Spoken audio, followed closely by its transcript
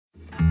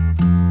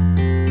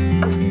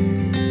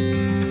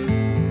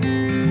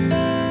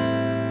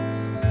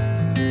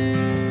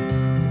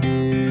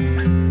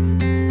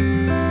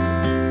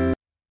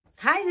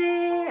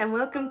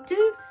welcome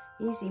to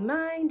Easy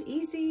Mind,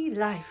 Easy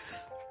Life.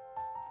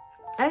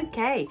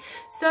 Okay,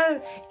 so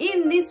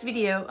in this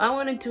video I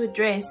wanted to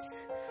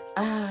address,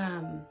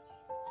 and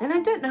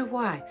I don't know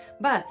why,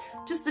 but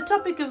just the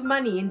topic of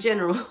money in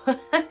general,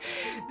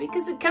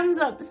 because it comes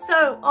up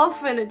so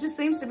often. It just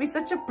seems to be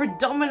such a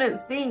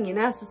predominant thing in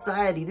our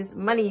society, this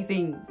money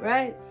thing,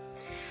 right?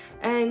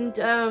 And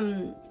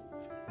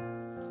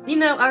you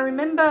know, I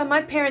remember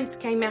my parents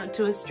came out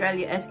to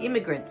Australia as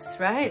immigrants,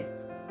 right?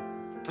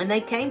 And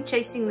they came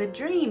chasing the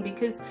dream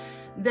because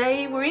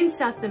they were in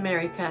South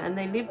America and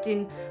they lived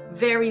in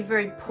very,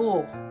 very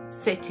poor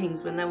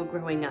settings when they were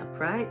growing up,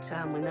 right?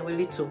 When they were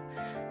little.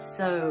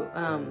 So,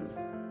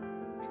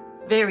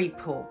 very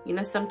poor. You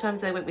know,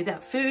 sometimes they went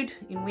without food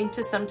in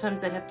winter.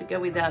 Sometimes they'd have to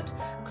go without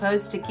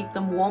clothes to keep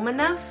them warm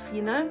enough,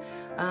 you know.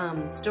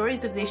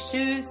 Stories of their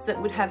shoes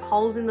that would have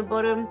holes in the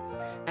bottom,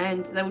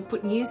 and they would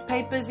put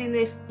newspapers in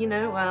their, you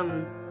know,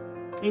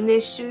 in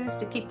their shoes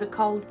to keep the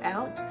cold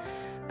out.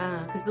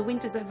 Because the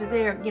winters over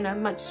there, you know,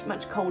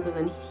 much colder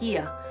than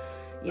here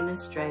in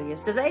Australia.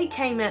 So they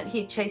came out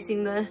here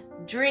chasing the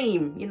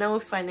dream, you know,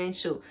 of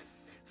financial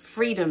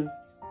freedom.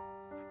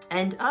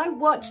 And I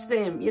watched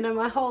them, you know,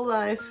 my whole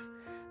life.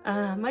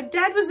 My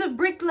dad was a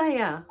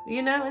bricklayer,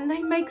 you know, and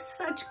they make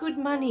such good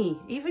money.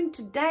 Even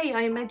today,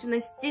 I imagine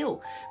they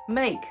still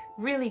make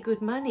really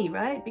good money,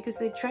 right? Because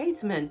they're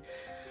tradesmen.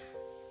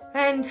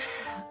 And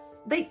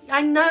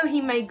I know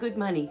he made good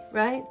money,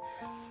 right?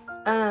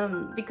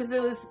 Because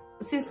it was,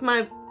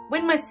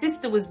 when my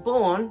sister was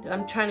born,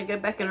 I'm trying to go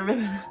back and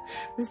remember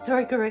the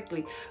story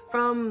correctly.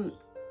 I'm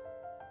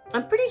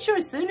pretty sure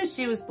as soon as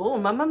she was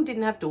born, my mum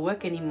didn't have to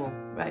work anymore,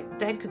 right?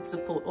 Dad could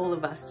support all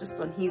of us just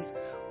on his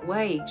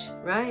wage,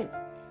 right?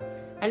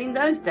 And in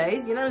those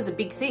days, you know, it was a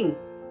big thing.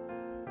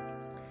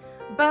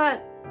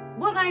 But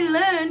what I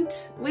learned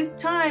with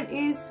time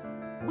is,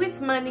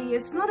 with money,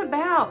 it's not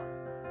about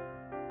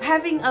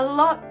having a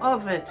lot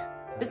of it.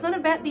 It's not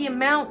about the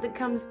amount that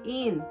comes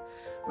in,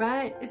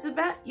 right? It's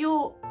about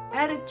your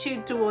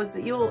attitude towards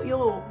it,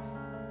 your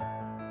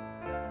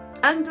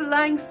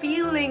underlying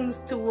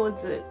feelings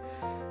towards it.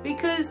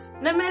 Because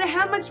no matter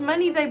how much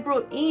money they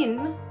brought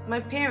in, my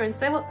parents,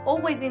 they were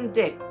always in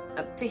debt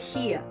up to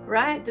here,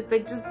 right? That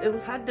it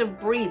was hard to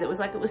breathe. It was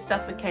like it was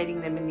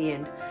suffocating them in the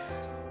end.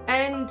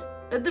 And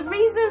the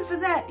reason for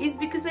that is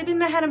because they didn't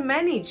know how to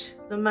manage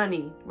the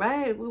money,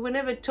 right? We were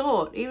never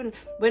taught. Even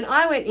when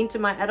I went into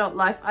my adult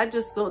life, I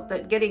just thought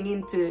that getting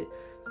into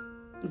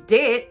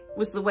debt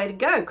was the way to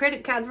go.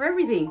 Credit card for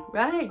everything,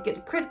 right? Get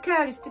a credit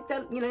card, you stick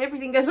that, you know,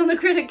 everything goes on the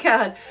credit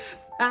card.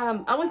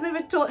 I was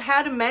never taught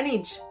how to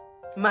manage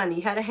money,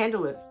 how to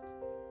handle it.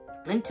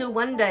 Until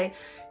one day,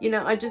 you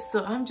know, I just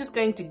thought, I'm just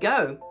going to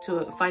go to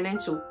a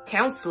financial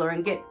counselor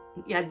and get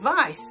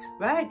advice,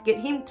 right? Get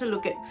him to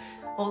look at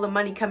all the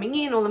money coming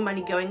in, all the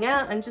money going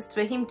out, and just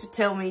for him to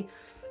tell me,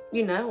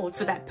 you know, or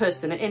for that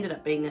person, it ended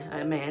up being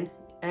a man,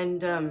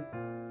 and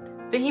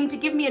for him to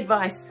give me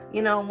advice,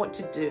 you know, on what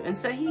to do. And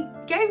so he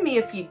gave me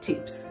a few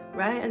tips,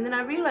 right? And then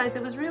I realized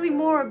it was really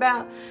more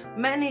about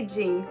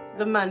managing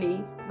the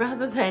money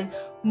rather than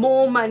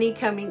more money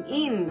coming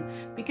in.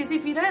 Because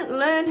if you don't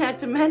learn how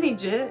to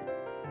manage it,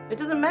 it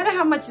doesn't matter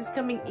how much is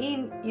coming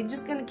in, you're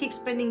just going to keep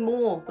spending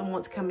more than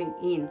what's coming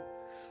in.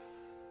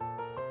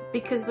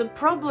 Because the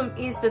problem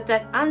is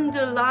that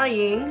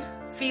underlying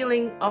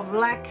feeling of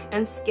lack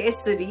and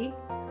scarcity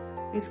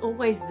is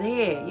always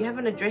there. You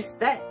haven't addressed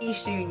that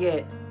issue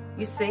yet.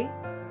 You see,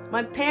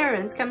 my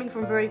parents, coming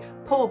from very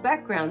poor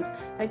backgrounds,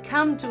 had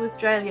come to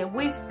Australia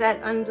with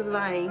that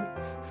underlying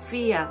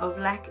fear of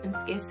lack and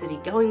scarcity,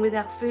 going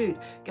without food,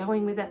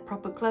 going without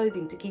proper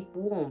clothing to keep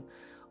warm,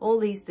 all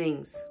these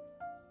things,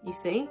 you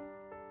see.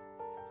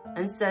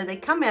 And so they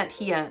come out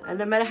here, and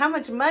no matter how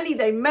much money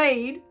they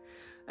made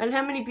and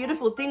how many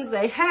beautiful things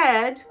they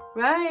had,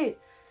 right,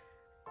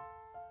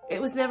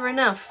 it was never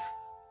enough.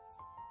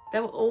 They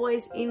were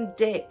always in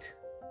debt.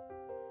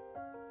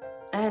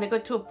 And it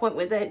got to a point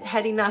where they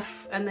had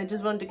enough and they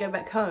just wanted to go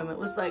back home. It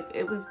was like,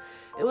 it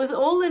was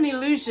all an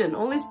illusion.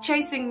 All this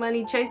chasing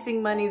money,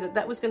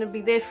 that was going to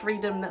be their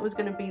freedom, that was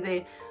going to be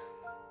their...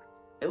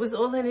 It was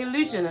all an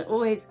illusion. It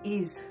always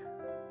is.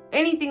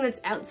 Anything that's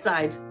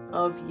outside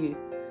of you,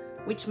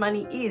 which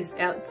money is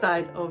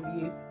outside of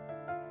you,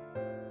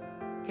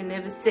 can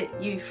never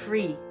set you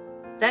free.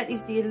 That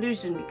is the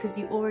illusion, because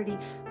you already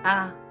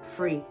are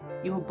free.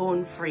 You were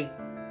born free.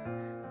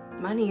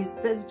 Money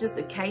that's just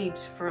a cage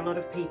for a lot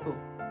of people.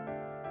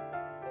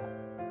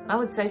 I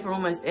would say for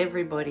almost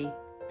everybody.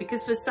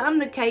 Because for some,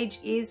 the cage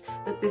is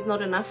that there's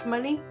not enough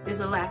money,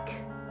 there's a lack.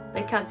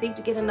 They can't seem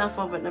to get enough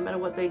of it no matter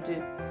what they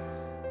do.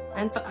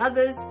 And for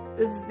others,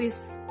 there's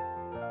this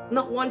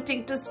not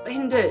wanting to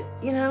spend it.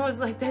 You know, it's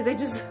like they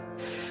just,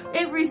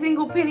 every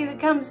single penny that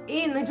comes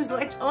in, they just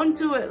latch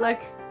onto it.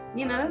 Like,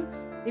 you know,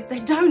 if they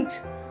don't,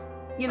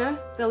 you know,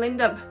 they'll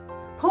end up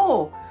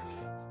poor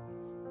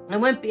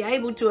and won't be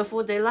able to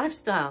afford their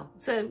lifestyle.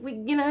 So,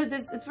 you know,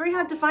 it's very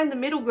hard to find the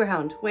middle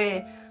ground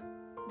where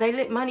they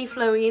let money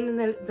flow in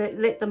and they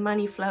let the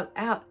money flow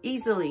out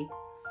easily.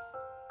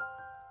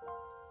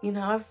 You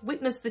know, I've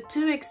witnessed the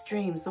two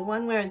extremes. The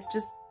one where it's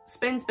just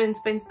spend, spend,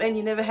 spend, spend.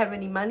 You never have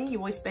any money. You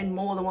always spend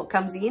more than what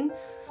comes in.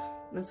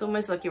 And it's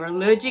almost like you're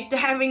allergic to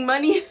having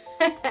money.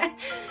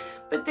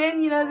 But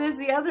then, you know, there's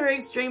the other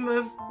extreme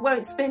of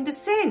won't spend a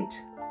cent,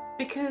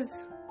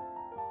 because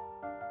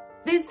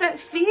there's that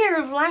fear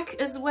of lack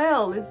as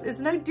well. It's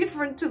no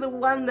different to the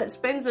one that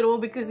spends it all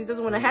because he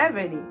doesn't want to have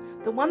any.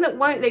 The one that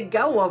won't let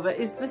go of it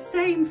is the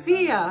same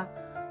fear.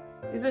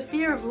 Is a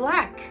fear of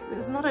lack.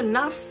 There's not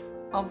enough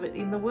of it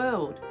in the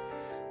world.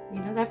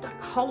 You know, they have to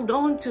hold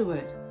on to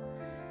it.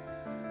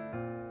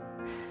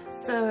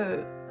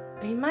 So,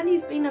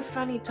 money's been a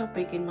funny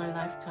topic in my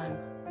lifetime.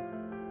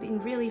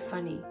 Been really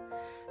funny.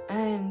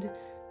 And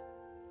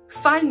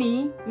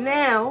funny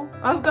now,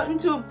 I've gotten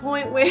to a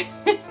point where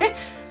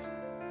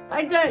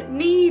I don't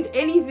need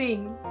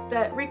anything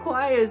that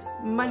requires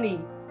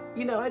money.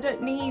 You know, I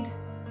don't need,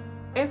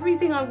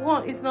 everything I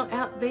want is not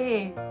out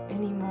there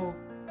anymore.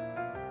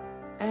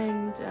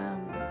 And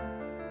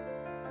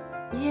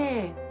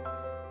yeah,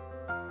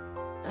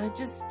 I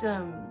just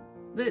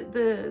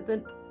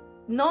the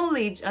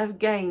knowledge I've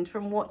gained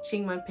from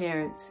watching my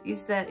parents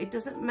is that it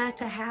doesn't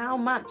matter how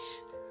much.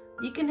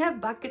 You can have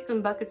buckets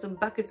and buckets and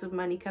buckets of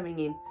money coming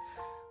in,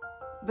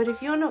 but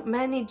if you're not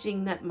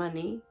managing that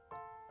money,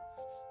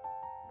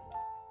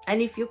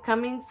 and if you're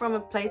coming from a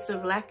place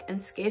of lack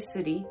and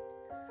scarcity,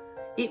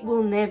 it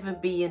will never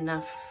be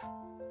enough.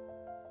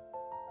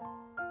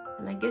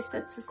 And I guess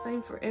that's the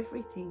same for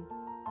everything.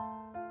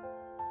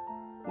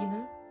 You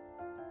know?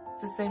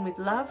 It's the same with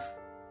love.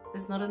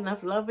 There's not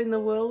enough love in the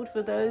world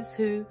for those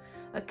who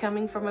are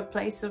coming from a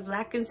place of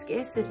lack and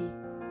scarcity.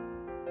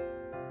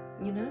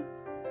 You know?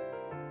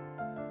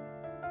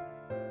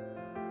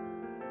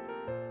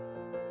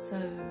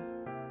 So,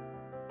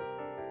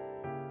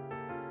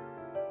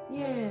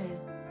 yeah.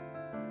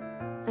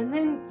 And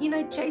then, you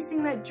know,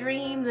 chasing that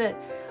dream that,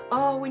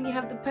 oh, when you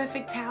have the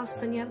perfect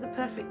house and you have the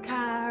perfect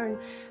car and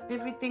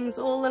everything's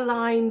all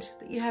aligned,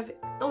 that you have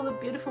all the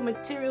beautiful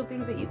material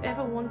things that you've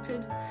ever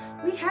wanted.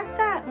 We had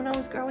that when I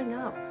was growing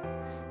up.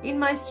 In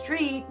my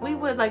street, we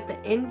were like the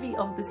envy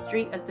of the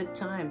street at the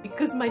time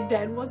because my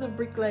dad was a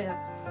bricklayer.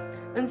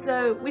 And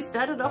so we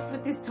started off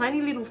with this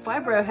tiny little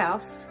fibro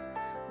house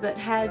that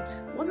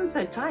wasn't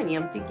so tiny,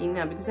 I'm thinking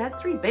now, because it had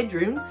 3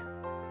 bedrooms.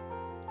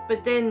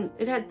 But then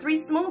it had 3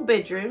 small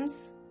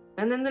bedrooms,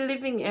 and then the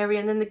living area,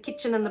 and then the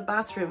kitchen and the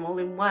bathroom all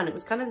in one. It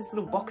was kind of this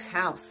little box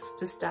house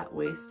to start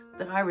with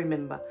that I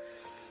remember.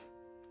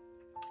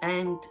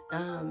 And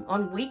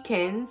on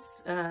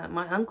weekends,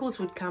 my uncles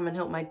would come and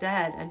help my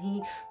dad, and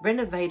he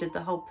renovated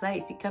the whole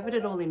place. He covered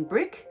it all in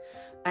brick,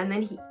 and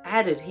then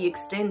he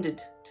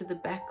extended to the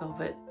back of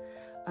it.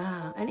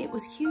 And it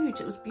was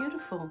huge. It was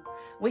beautiful.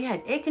 We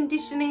had air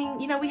conditioning,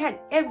 you know, we had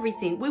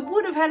everything. We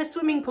would have had a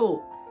swimming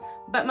pool,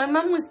 but my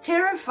mum was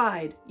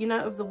terrified, you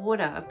know, of the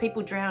water, of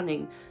people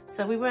drowning.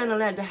 So we weren't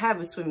allowed to have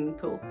a swimming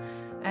pool.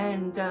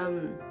 And,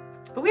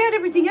 but we had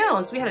everything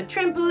else. We had a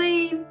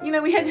trampoline, you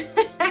know, we had,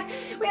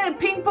 we had a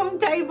ping pong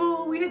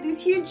table. We had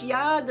this huge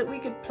yard that we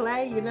could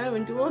play, you know,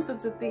 and do all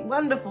sorts of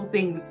wonderful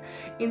things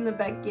in the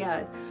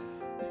backyard.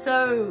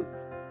 So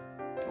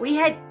we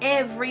had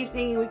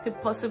everything we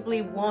could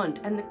possibly want.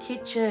 And the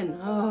kitchen,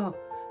 oh,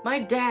 my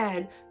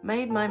dad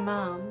made my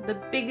mom the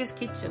biggest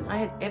kitchen I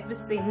had ever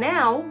seen.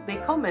 Now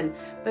they're common,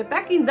 but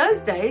back in those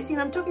days, you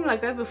know, I'm talking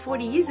like over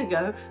 40 years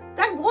ago,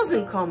 that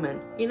wasn't common,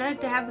 you know,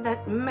 to have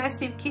that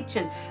massive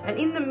kitchen. And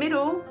in the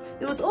middle,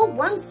 there was all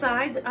one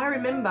side that I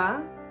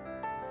remember,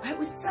 it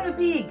was so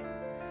big.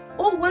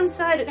 All one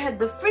side, it had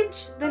the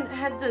fridge, then it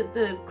had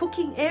the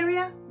cooking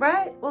area,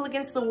 right? All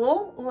against the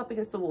wall, all up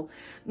against the wall.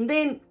 And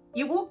then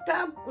you walked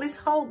up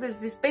there's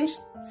this bench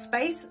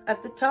space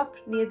at the top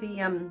near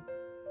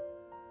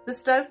the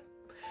stove,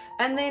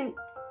 and then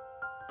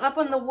up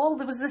on the wall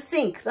there was the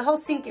sink. The whole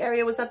sink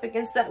area was up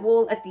against that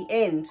wall at the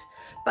end,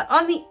 but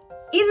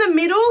in the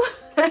middle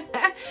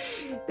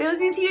there was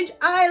this huge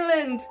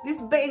island,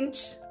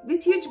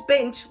 this huge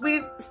bench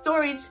with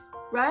storage,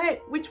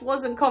 right, which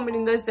wasn't common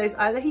in those days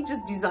either. He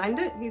just designed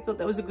it. He thought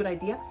that was a good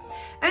idea.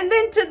 And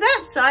then to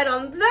that side,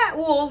 on that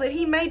wall that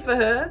he made for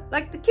her,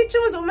 like the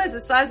kitchen was almost the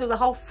size of the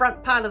whole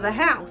front part of the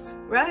house,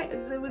 right?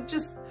 It was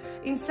just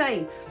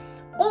insane.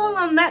 All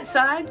on that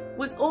side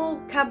was all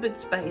cupboard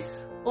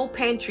space, all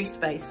pantry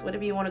space,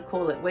 whatever you want to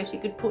call it, where she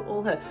could put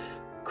all her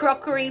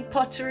crockery,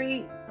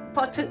 pottery,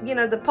 you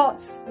know, the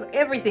pots,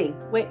 everything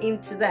went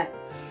into that.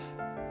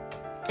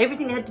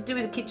 Everything had to do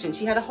with the kitchen.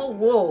 She had a whole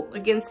wall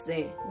against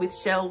there with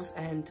shelves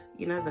and,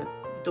 you know, the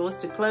doors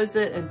to close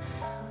it, and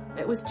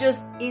it was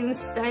just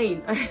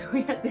insane.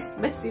 We had this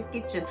massive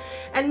kitchen,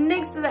 and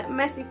next to that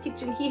massive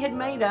kitchen, he had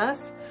made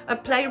us a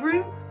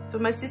playroom for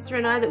my sister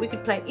and I that we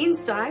could play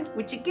inside,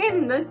 which again,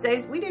 in those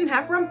days, we didn't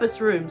have rumpus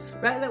rooms,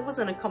 right? That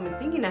wasn't a common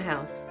thing in a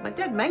house. My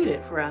dad made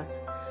it for us.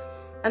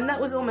 And that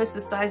was almost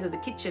the size of the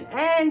kitchen.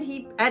 And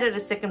he added a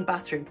second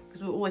bathroom,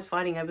 because we were always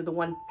fighting over the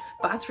one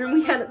bathroom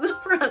we had at the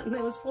front, and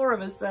there was 4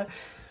 of us. So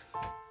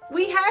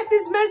we had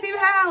this massive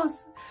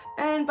house.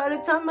 And by the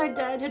time my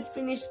dad had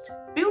finished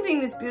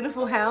building this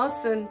beautiful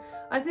house, and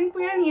I think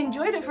we only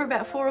enjoyed it for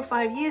about 4 or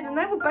 5 years, and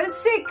they were both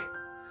sick.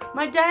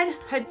 My dad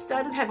had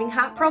started having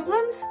heart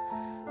problems,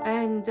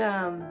 and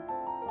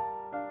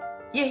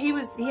yeah, he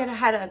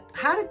had a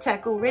heart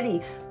attack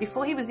already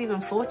before he was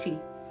even 40.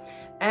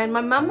 And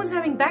my mum was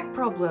having back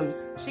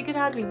problems. She could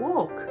hardly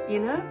walk, you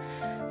know.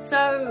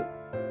 So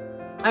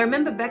I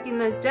remember back in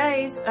those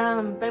days,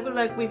 they were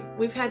like,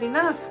 we've had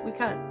enough. We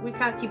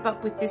can't keep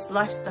up with this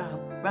lifestyle,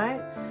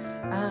 right?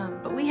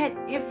 But we had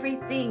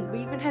everything.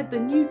 We even had the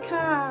new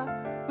car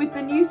with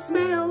the new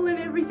smell and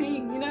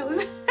everything, you know.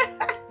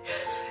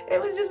 It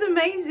was just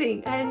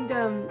amazing. And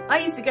I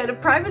used to go to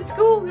private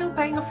school. They were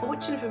paying a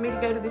fortune for me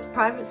to go to this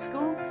private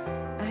school,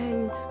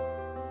 and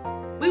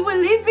we were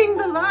living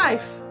the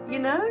life, you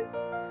know.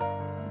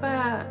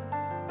 But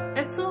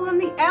it's all on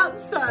the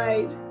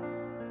outside.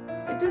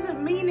 It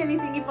doesn't mean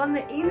anything if on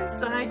the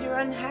inside you're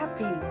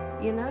unhappy,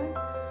 you know.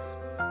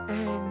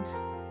 And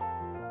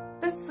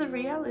that's the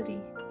reality,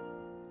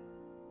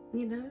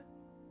 you know.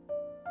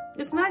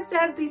 It's nice to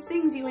have these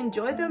things. You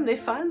enjoy them, they're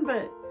fun,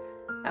 but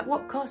at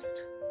what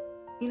cost?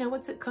 You know,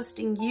 what's it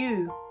costing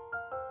you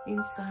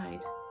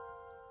inside?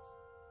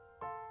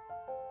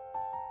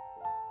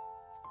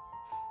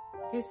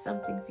 Here's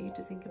something for you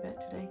to think about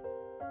today.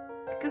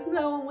 Because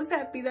no one was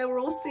happy, they were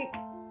all sick.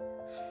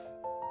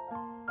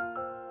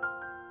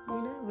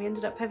 You know, we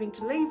ended up having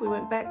to leave. We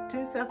went back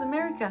to South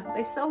America.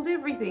 They sold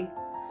everything.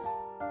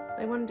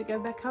 They wanted to go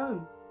back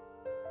home.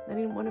 They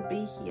didn't want to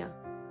be here.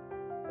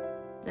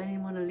 They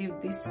didn't want to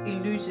live this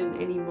illusion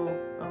anymore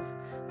of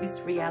this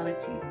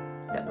reality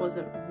that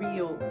wasn't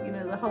real. You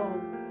know, the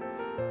whole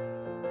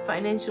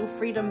financial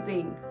freedom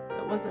thing,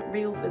 that wasn't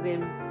real for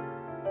them.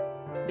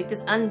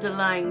 Because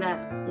underlying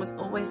that was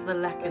always the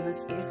lack and the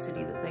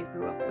scarcity that they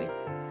grew up with.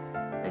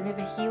 They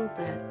never healed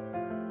that.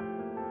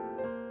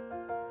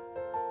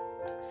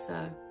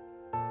 So,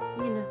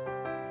 you know,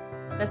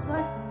 that's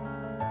life.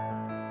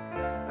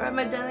 Alright,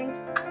 my darlings,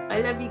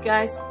 I love you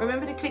guys.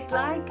 Remember to click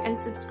like and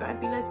subscribe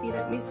below so you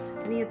don't miss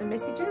any of the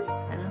messages.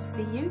 And I'll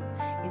see you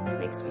in the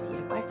next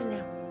video. Bye for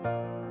now.